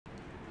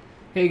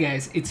Hey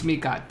guys, it's me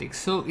Karthik.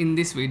 So in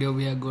this video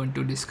we are going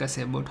to discuss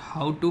about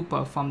how to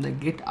perform the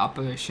get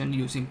operation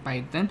using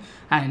Python,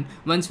 and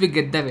once we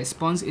get the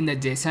response in the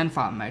JSON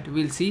format,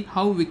 we'll see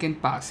how we can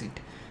parse it.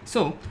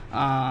 So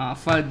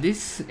for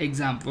this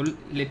example,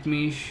 let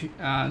me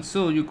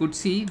so you could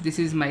see this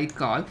is my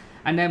call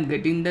and I'm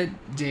getting the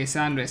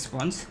JSON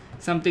response,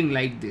 something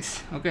like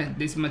this. Okay,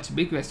 this much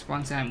big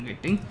response I am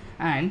getting,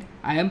 and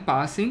I am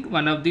passing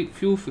one of the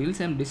few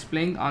fields I'm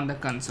displaying on the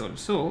console.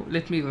 So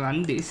let me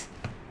run this,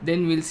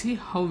 then we'll see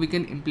how we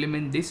can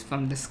implement this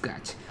from the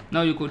scratch.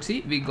 Now you could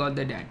see we got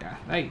the data,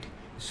 right?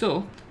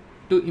 So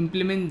to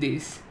implement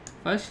this,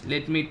 first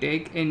let me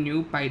take a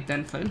new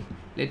Python file.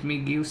 Let me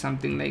give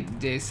something like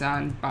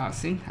Json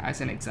Parsing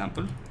as an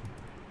example.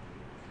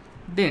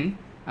 Then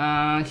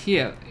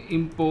here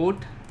import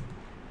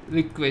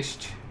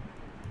request,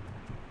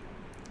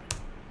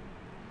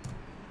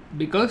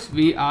 because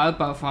we are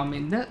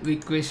performing the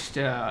request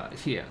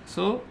here.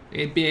 So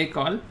API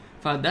call,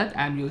 for that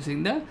I'm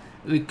using the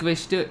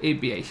request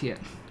API here.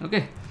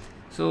 Okay,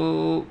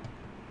 so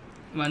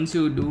once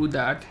you do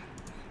that,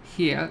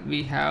 here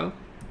we have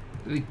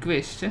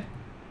request.get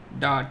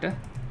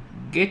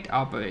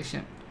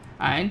operation,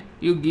 and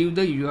you give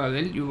the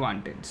URL you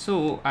wanted.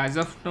 So as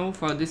of now,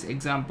 for this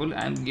example,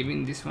 I'm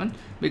giving this one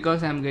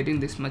because I'm getting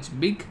this much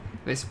big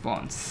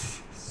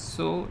response.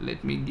 So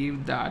let me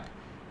give that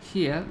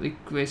here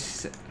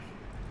request.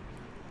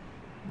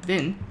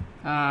 Then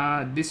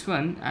this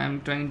one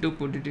I'm trying to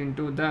put it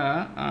into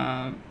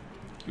the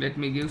let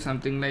me give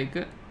something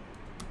like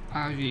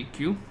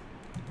RVQ.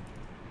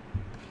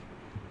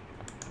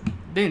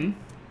 Then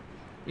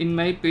in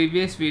my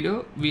previous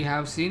video we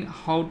have seen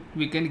how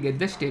we can get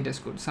the status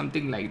code,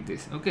 something like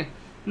this. Okay,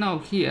 now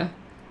here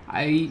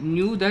I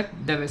knew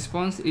that the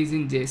response is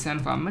in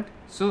JSON format,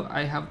 so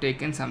I have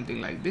taken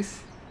something like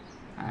this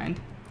and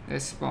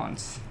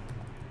response.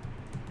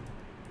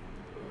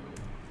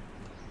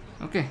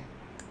 Okay,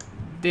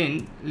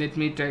 then let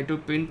me try to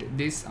print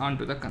this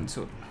onto the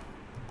console.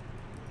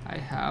 I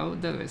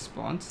have the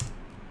response,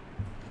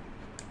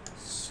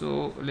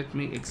 so let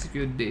me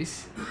execute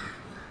this.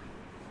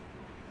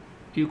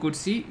 You could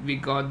see we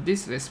got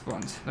this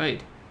response,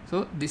 right?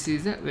 So this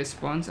is the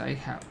response I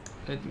have.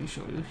 Let me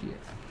show you here.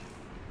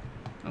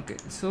 Okay,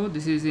 so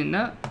this is in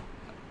a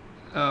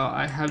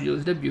I have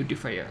used a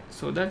beautifier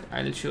so that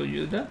I'll show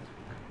you the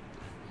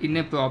in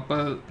a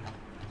proper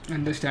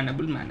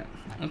understandable manner.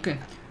 Okay,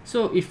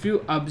 so if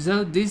you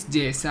observe this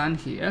JSON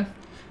here,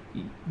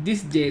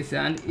 this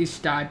JSON is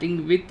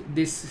starting with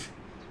this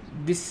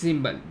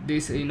symbol,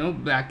 this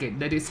bracket,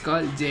 that is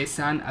called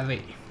JSON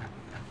array,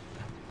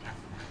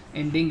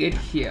 ending it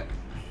here.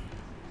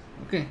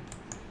 Okay,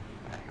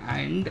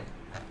 and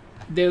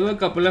there were a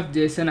couple of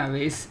JSON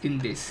arrays in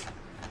this,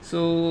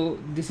 so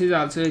this is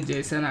also a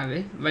JSON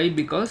array. Why?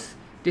 Because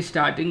it is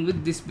starting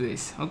with this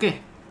brace.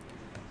 Okay,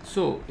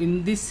 so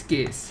in this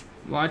case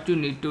what you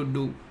need to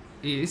do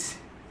is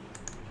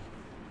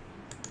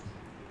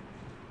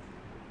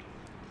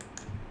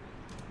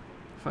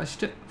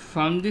first,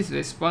 from this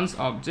response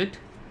object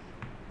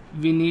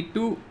we need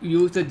to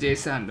use the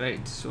JSON,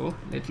 right? So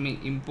let me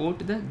import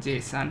the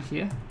JSON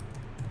here.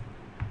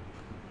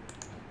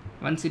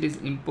 Once it is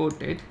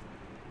imported,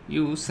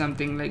 use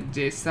something like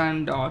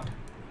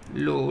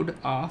JSON.load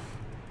of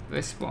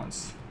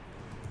response.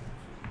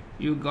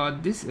 You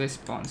got this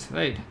response,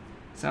 right?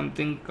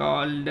 Something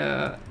called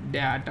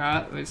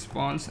data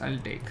response I'll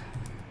take.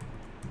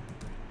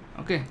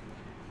 Okay,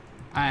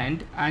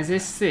 and as I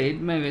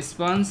said, my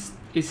response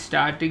is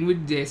starting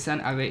with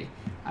JSON array.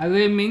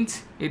 Array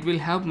means it will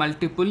have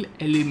multiple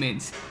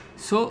elements,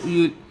 so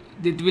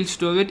it will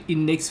store it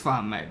index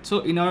format. So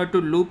in order to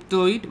loop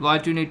through it,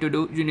 what you need to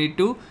do, you need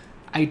to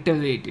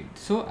iterate it.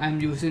 So I'm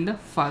using the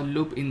for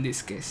loop in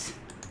this case.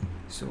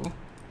 So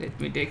let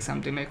me take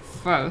something like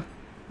for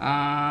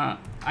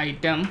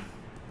item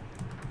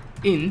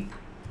in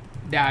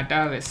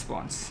data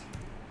response.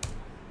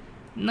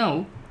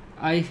 Now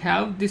I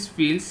have these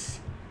fields,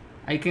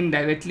 I can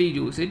directly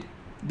use it.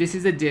 This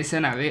is a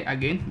JSON array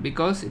again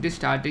because it is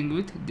starting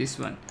with this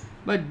one,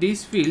 but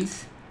these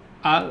fields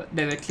are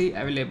directly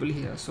available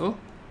here. So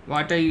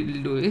what I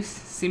will do is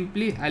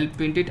simply I'll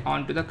print it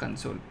onto the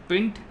console.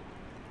 Print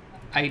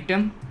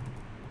item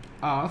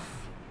of,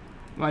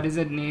 what is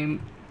the name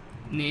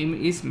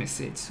is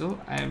message, so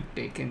I have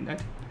taken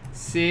that.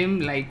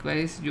 Same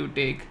likewise you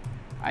take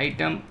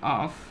item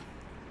of,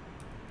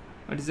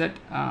 what is that,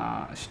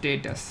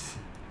 status.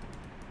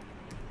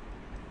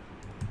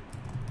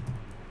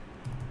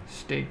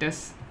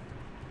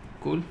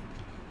 Cool.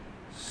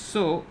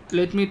 So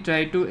let me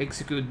try to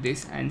execute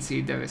this and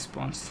see the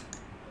response.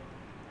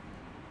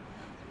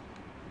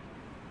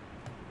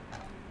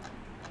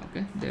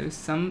 Okay, there is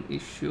some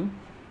issue.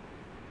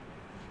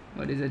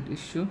 What is that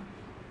issue?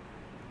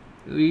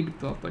 Read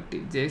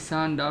property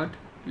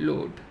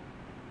JSON.load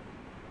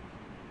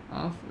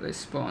of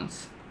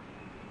response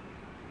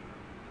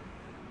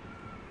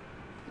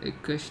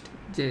request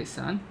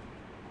JSON.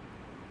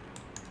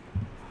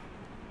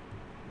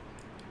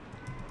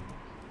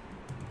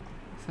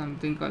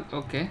 Something called,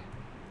 okay,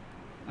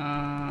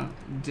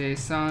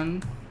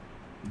 json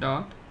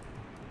dot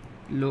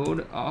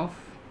load of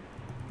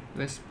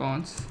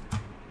response.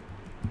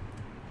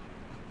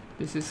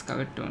 This is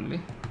correct only.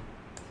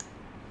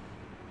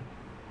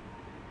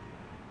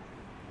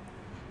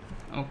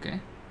 Okay.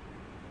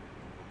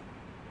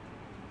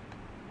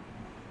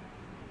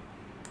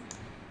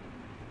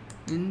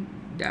 In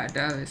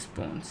data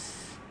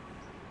response,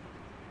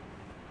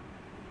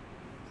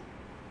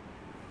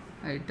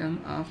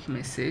 item of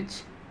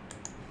message,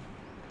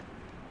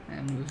 I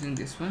am using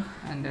this one,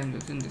 and I am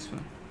using this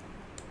one,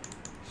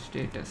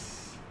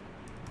 status.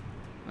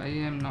 Why I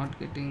am not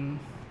getting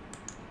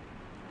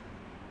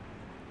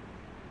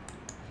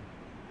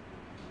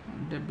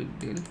the big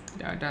deal.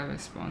 Data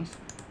response,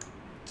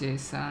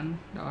 json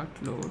dot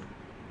load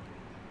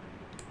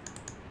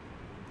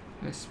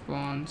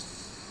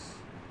response.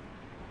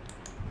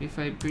 If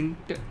I print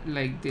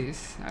like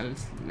this,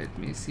 let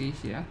me see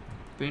here,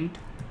 print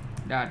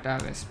data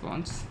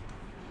response.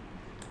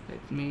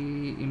 Let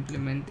me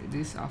implement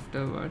this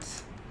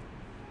afterwards.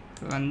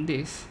 Run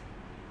this.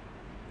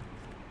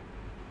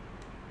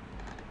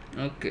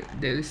 Okay,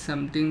 there is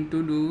something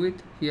to do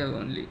with here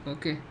only.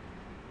 Okay,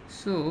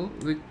 so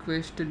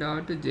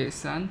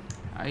request.json,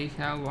 I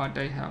have what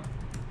I have,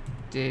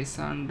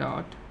 json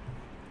dot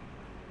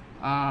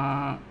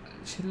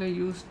shall I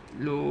use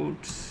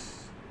loads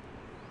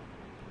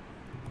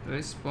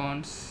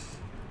response.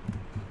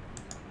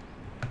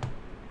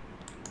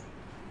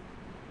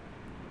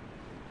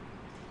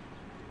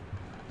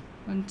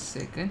 One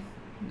second,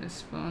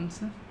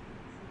 response.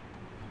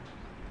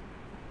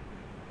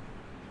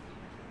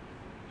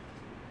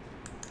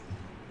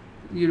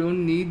 You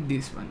don't need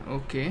this one.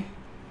 Okay,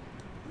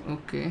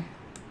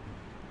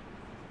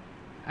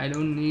 I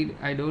don't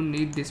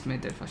need this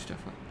method. First of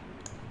all,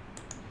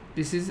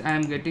 this is I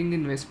am getting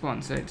in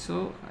response, right?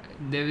 So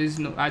there is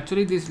no,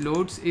 actually this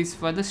loads is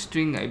for the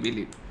string, I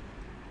believe.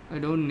 I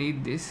don't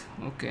need this.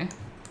 Okay,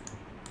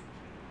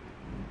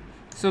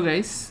 so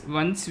guys,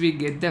 once we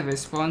get the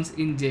response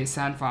in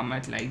JSON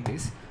format like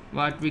this,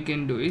 what we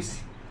can do is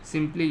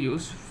simply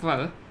use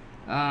for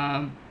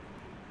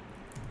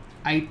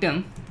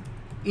item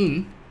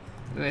in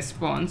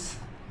response,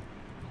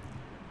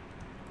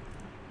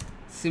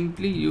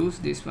 simply use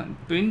this one,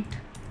 print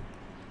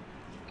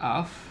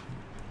of,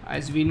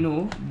 as we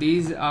know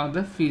these are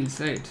the fields,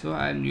 right? So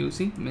I am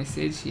using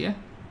message here.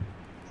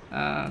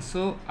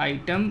 So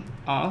item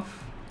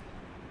of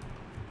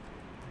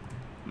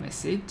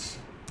message,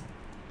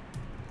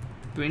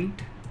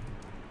 print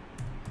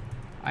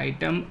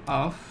item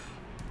of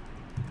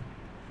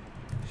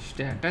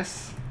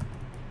status.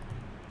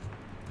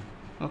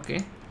 Okay,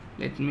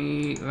 let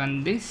me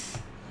run this.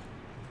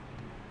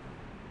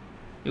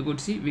 You could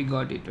see we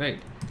got it, right?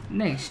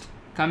 Next,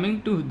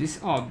 coming to this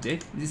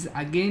object, this is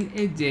again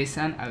a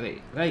JSON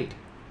array, right?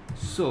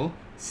 So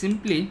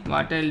simply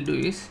what I'll do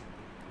is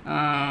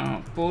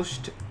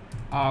post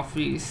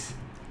office,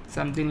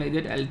 something like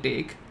that I'll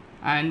take,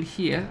 and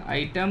here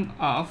item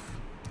of,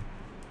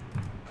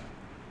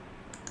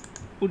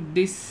 put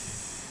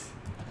this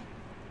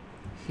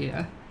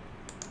here.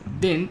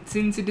 Then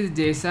since it is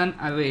JSON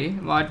array,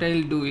 what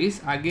I'll do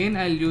is again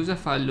I'll use a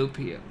for loop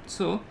here.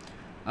 So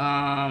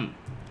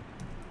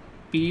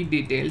p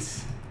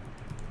details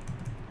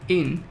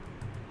in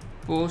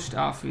post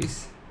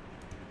office,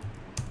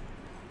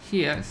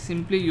 here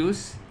simply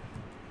use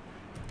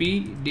p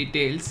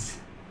details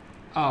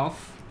of,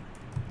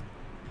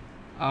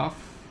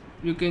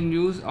 you can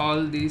use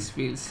all these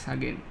fields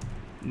again,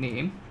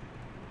 name.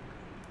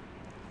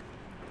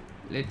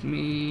 Let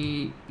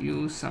me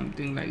use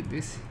something like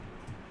this,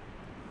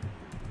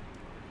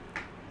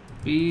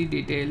 p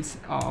details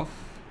of,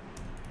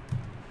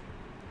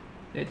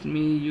 let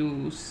me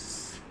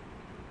use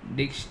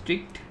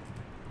district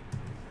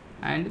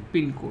and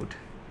pin code.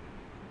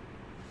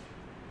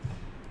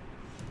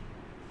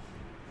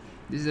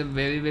 This is a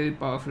very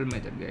powerful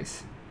method,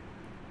 guys,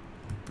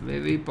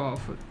 very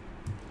powerful.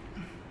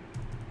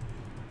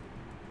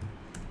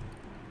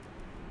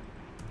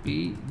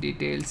 P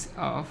details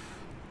of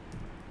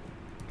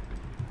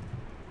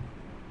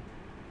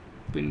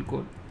pin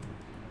code.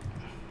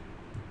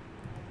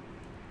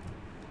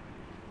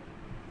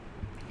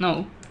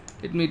 Now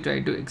let me try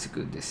to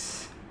execute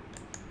this.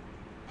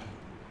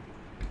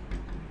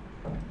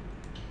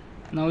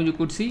 Now you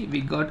could see we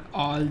got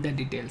all the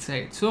details,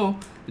 right? So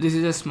this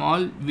is a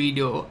small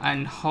video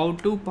on how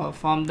to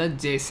perform the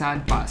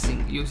JSON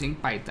parsing using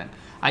Python.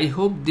 I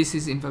hope this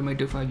is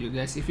informative for you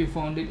guys. If you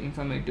found it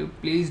informative,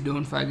 please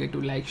don't forget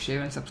to like,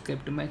 share and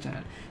subscribe to my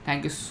channel.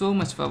 Thank you so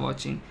much for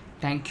watching.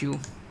 Thank you.